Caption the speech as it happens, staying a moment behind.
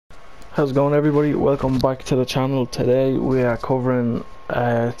How's it going, everybody? Welcome back to the channel. Today we are covering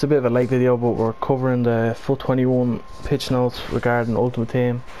it's a bit of a late video, but we're covering the FUT 21 pitch notes regarding Ultimate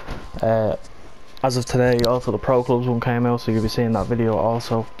Team. As of today, also the Pro Clubs one came out, so you'll be seeing that video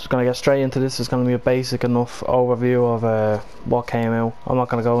also. Just gonna get straight into this. It's gonna be a basic enough overview of what came out. I'm not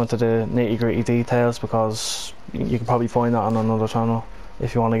gonna go into the nitty-gritty details because you can probably find that on another channel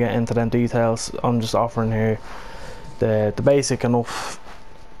if you want to get into them details. I'm just offering here the basic enough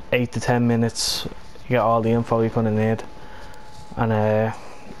 8 to 10 minutes. You get all the info you're gonna need, and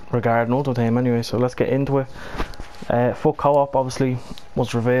regarding Ultimate Team anyway. So let's get into it. FUT co-op obviously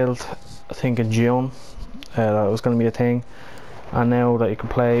was revealed, I think in June, that it was going to be a thing, and now that you can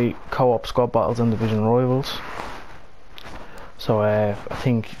play co-op squad battles and division rivals. So I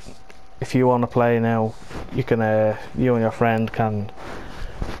think if you want to play now, you can you and your friend can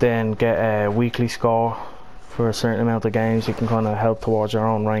then get a weekly score for a certain amount of games. You can kind of help towards your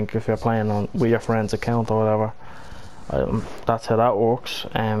own rank if you're playing on with your friend's account or whatever. That's how that works.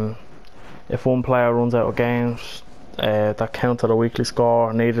 If one player runs out of games that count to the weekly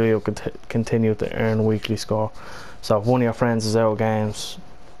score, neither of you can continue to earn a weekly score. So if one of your friends is out of games,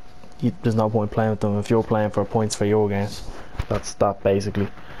 there's no point playing with them if you're playing for points for your games. That's that basically.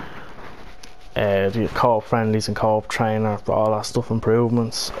 The co-op friendlies and co-op trainer, all that stuff,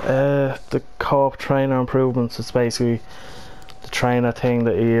 improvements. The co-op trainer improvements, it's basically the trainer thing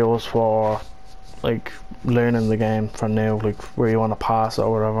that you use for like learning the game from now, like where you want to pass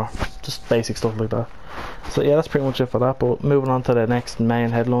or whatever, just basic stuff like that. So yeah, that's pretty much it for that. But moving on to the next main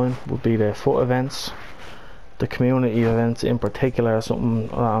headline would be the FUT events. The community events in particular are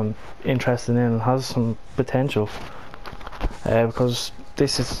something I'm interested in and has some potential, because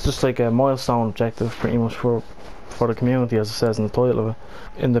this is just like a milestone objective pretty much for the community, as it says in the title of it.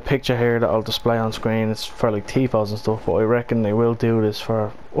 In the picture here that I'll display on screen, it's for like tifos and stuff, but I reckon they will do this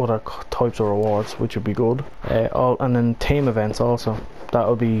for other types of rewards, which would be good. And then team events also, that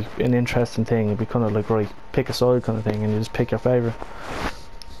would be an interesting thing. It'd be kind of like, right, pick a side kind of thing, and you just pick your favourite.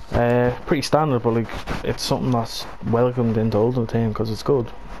 Pretty standard, but like it's something that's welcomed into Ultimate Team because it's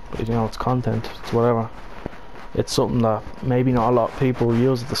good. You know, it's content, it's whatever. It's something that maybe not a lot of people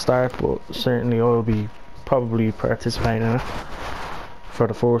use at the start, but certainly I will be probably participating in it for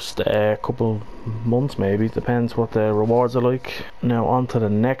the first couple months, maybe, depends what the rewards are like. Now on to the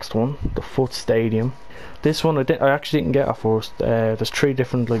next one, the FUT Stadium. This one I actually didn't get at first. There's 3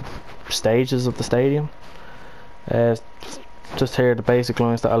 different like stages of the stadium. Just here the basic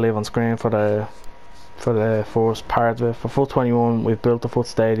lines that I leave on screen for the first part of it. For FUT 21, we've built the FUT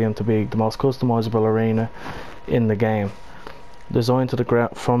Stadium to be the most customizable arena in the game. Designed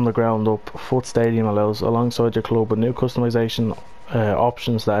from the ground up, FUT Stadium allows, alongside your club, with new customization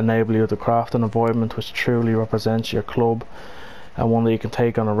options that enable you to craft an environment which truly represents your club, and one that you can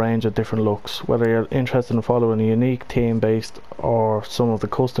take on a range of different looks. Whether you're interested in following a unique team based or some of the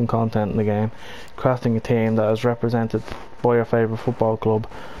custom content in the game, crafting a team that is represented by your favourite football club,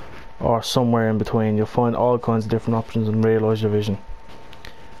 or somewhere in between, you'll find all kinds of different options and realise your vision.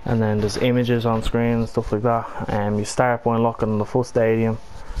 And then there's images on screen and stuff like that. You start by unlocking the FUT Stadium,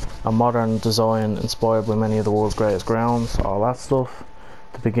 a modern design inspired by many of the world's greatest grounds, all that stuff.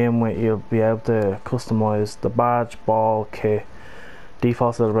 To begin with, you'll be able to customise the badge, ball, kit,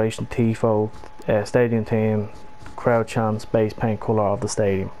 default celebration, tifo, stadium team, crowd chants, base paint colour of the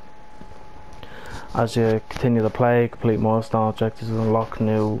stadium. As you continue to play, complete milestone objectives, unlock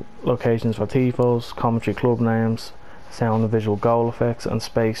new locations for tifos, commentary club names, sound and visual goal effects, and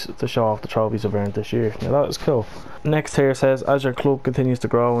space to show off the trophies you've earned this year. Now that is cool. Next here says, as your club continues to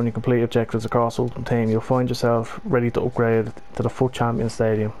grow and you complete objectives across Ultimate Team, you'll find yourself ready to upgrade to the FUT Champion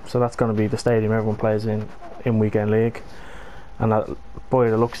Stadium. So that's going to be the stadium everyone plays in Weekend League, and that, by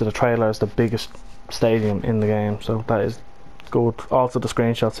the looks of the trailer, is the biggest stadium in the game, so that is good. Also the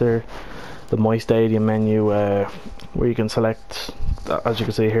screenshots here, the My Stadium menu, where you can select, as you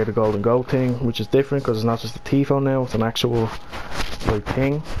can see here, the golden goal thing, which is different because it's not just a tifo now, it's an actual like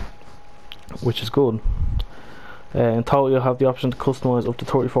thing, which is good. In total, you'll have the option to customise up to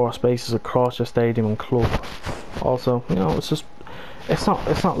 34 spaces across your stadium and club. Also, you know, it's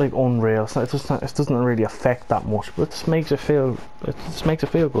not like unreal. It doesn't really affect that much, but it just makes it feel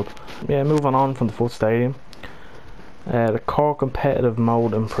good. Yeah, moving on from the FUT Stadium. The core competitive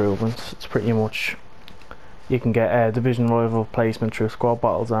mode improvements, it's pretty much, you can get a division rival placement through squad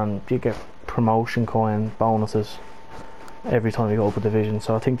battles, and you get promotion coin bonuses every time you go up a division.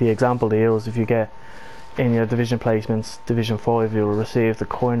 So I think the example they use, if you get in your division placements division 5, you'll receive the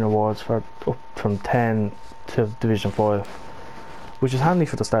coin rewards for up from 10 to division 5, which is handy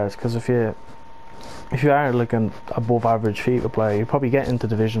for the start, because if you if you are like an above average FIFA player, you probably get into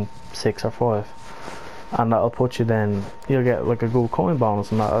Division 6 or 5, and that'll put you, then you'll get like a good coin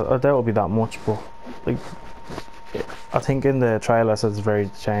bonus, and that, I doubt it'll be that much, but like I think in the trailer it says it's very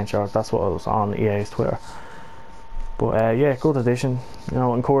changed, or that's what it was on EA's Twitter. But yeah, good addition. You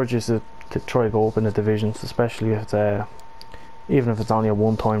know, encourages you to try to go up in the divisions, especially if it's even if it's only a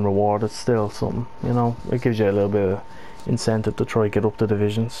one-time reward, it's still something. You know, it gives you a little bit of incentive to try to get up the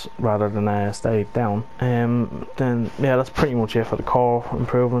divisions rather than stay down. Then yeah, that's pretty much it for the core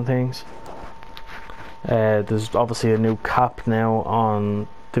improvement things. There's obviously a new cap now on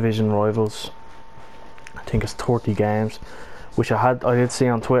division rivals. I think it's 30 games, which I did see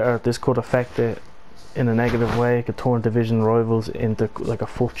on Twitter. This could affect it in a negative way. It could turn division rivals into like a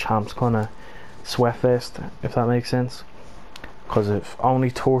FUT champs kind of sweatfest, if that makes sense. Because if only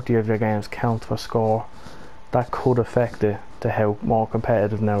 30 of your games count for score, that could affect it to how more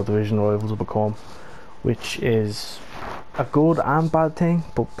competitive now division rivals will become, which is a good and bad thing,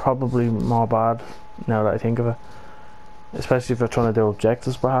 but probably more bad now that I think of it. Especially if you're trying to do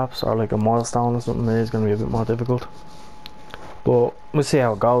objectives perhaps, or like a milestone or something, it is going to be a bit more difficult. But we'll see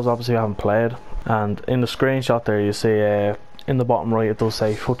how it goes. Obviously I haven't played, and in the screenshot there you see in the bottom right it does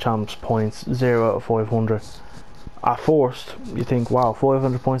say FUT champs points 0 out of 500. At first you think, wow,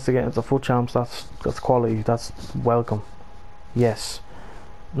 500 points to get into FUT champs, that's quality, that's welcome. Yes.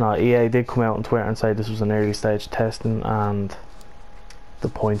 Now EA did come out on Twitter and say this was an early stage testing, and the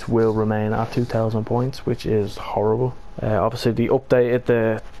points will remain at 2,000 points, which is horrible. Obviously they updated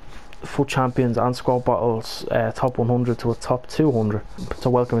the FUT champions and squad battles top 100 to a top 200. It's a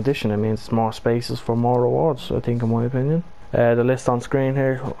welcome addition. It means more spaces for more rewards, I think, in my opinion. The list on screen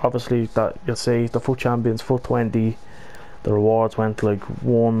here, obviously that you'll see the FUT champions, FUT 20, the rewards went like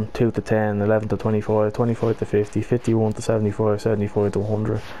 1, 2 to 10, 11 to 25, 25 to 50, 51 to 75, 75 to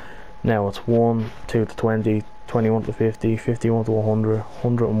 100. Now it's 1, 2 to 20, 21 to 50, 51 to 100,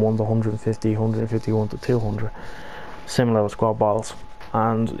 101 to 150, 151 to 200. Similar with squad battles.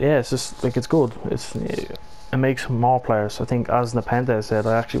 And yeah, it's just like, it's good. It makes more players. I think, as Nepenthe said,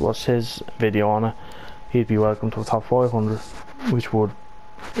 I actually watched his video on it, he'd be welcome to a top 500, which would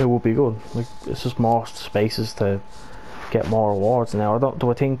be good. Like, it's just more spaces to get more awards now. Do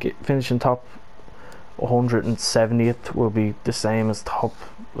I think finishing top 170th will be the same as top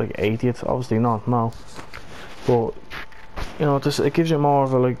like 80th? Obviously not, no. But you know, it gives you more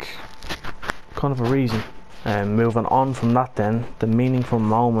of a like kind of a reason. And moving on from that, then the meaningful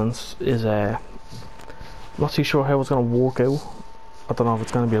moments is not too sure how it's going to work out. I don't know if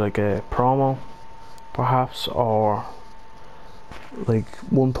it's going to be like a promo perhaps, or like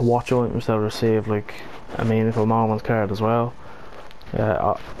one to watch items that receive like a meaningful moments card as well.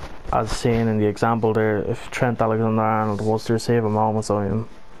 As seen in the example there, if Trent Alexander-Arnold was to receive a moments item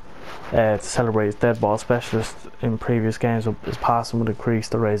to celebrate his dead ball specialist in previous games, his passing would increase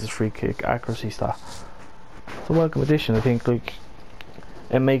to raise his free kick accuracy stat. It's a welcome addition. I think like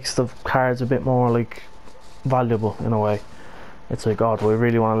it makes the cards a bit more like valuable in a way. It's like, oh, do I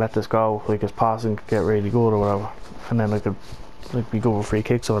really want to let this go? Like, his passing could get really good or whatever, and then I could like be good with free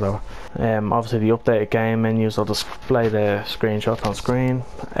kicks or whatever. Obviously the updated game menus, I'll display the screenshot on screen.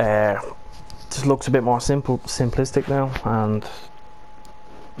 Just looks a bit more simplistic now, and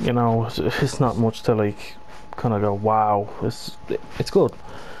you know, it's not much to like kind of go wow. It's good.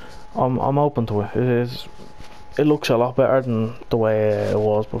 I'm open to it. It looks a lot better than the way it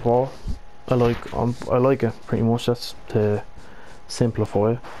was before. I like it pretty much. That's to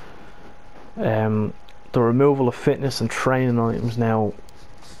simplify it. The removal of fitness and training items now,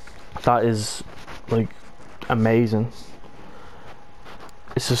 that is like amazing.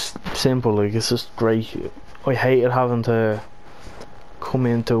 It's just simple, like it's just great. I hated having to come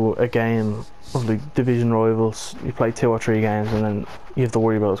into a game of like division rivals. You play 2 or 3 games and then you have to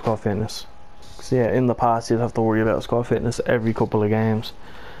worry about squad fitness. So yeah, in the past you'd have to worry about squad fitness every couple of games.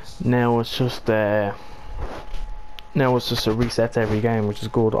 Now it's just a reset to every game, which is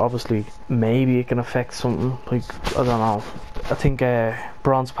good. Obviously maybe it can affect something, like I don't know. I think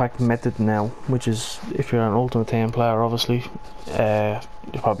bronze pack method now, which is if you're an Ultimate Team player, obviously you're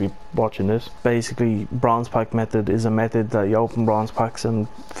probably watching this. Basically bronze pack method is a method that you open bronze packs and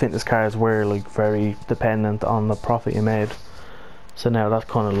fitness cards were like very dependent on the profit you made. So now that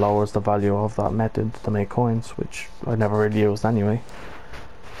kind of lowers the value of that method to make coins, which I never really used anyway.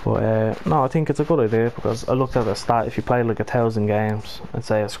 But no, I think it's a good idea, because I looked at the stat. If you play like 1,000 games, I'd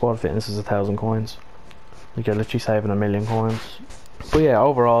say a squad fitness is 1,000 coins. Like, you're literally saving 1,000,000 coins. But yeah,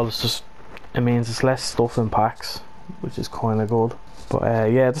 overall it means it's less stuff in packs, which is kind of good.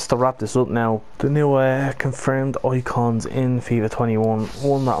 But yeah, just to wrap this up now, the new confirmed icons in FIFA 21.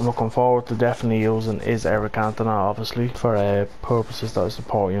 One that I'm looking forward to definitely using is Eric Cantona, obviously, for purposes that I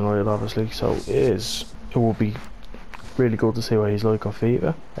support United, obviously. So it will be really good to see what he's like on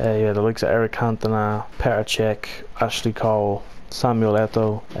FIFA. Yeah, the likes of Eric Cantona, Petr Cech, Ashley Cole, Samuel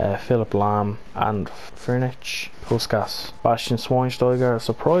Eto'o, Philip Lahm, and Fernich, Puskas, Bastian Schweinsteiger, a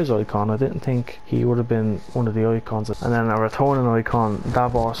surprise icon. I didn't think he would have been one of the icons. And then a returning icon,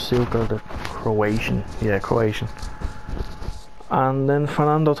 Davor Suker, the Croatian. Yeah, Croatian. And then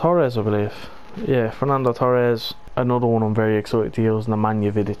Fernando Torres, I believe. Yeah, Fernando Torres, another one I'm very excited to use,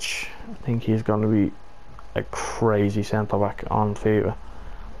 Nemanja Vidic. I think he's going to be a crazy centre back on FIFA.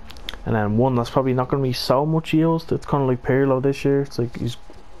 And then one that's probably not going to be so much used, it's kind of like Pirlo this year. It's like he's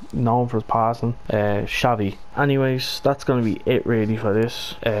known for his passing. Xavi. Anyways, that's going to be it really for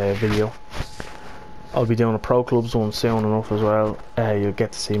this video. I'll be doing a Pro Clubs one soon enough as well. You'll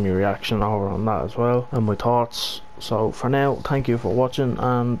get to see my reaction over on that as well, and my thoughts. So for now, thank you for watching,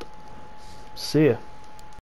 and see ya.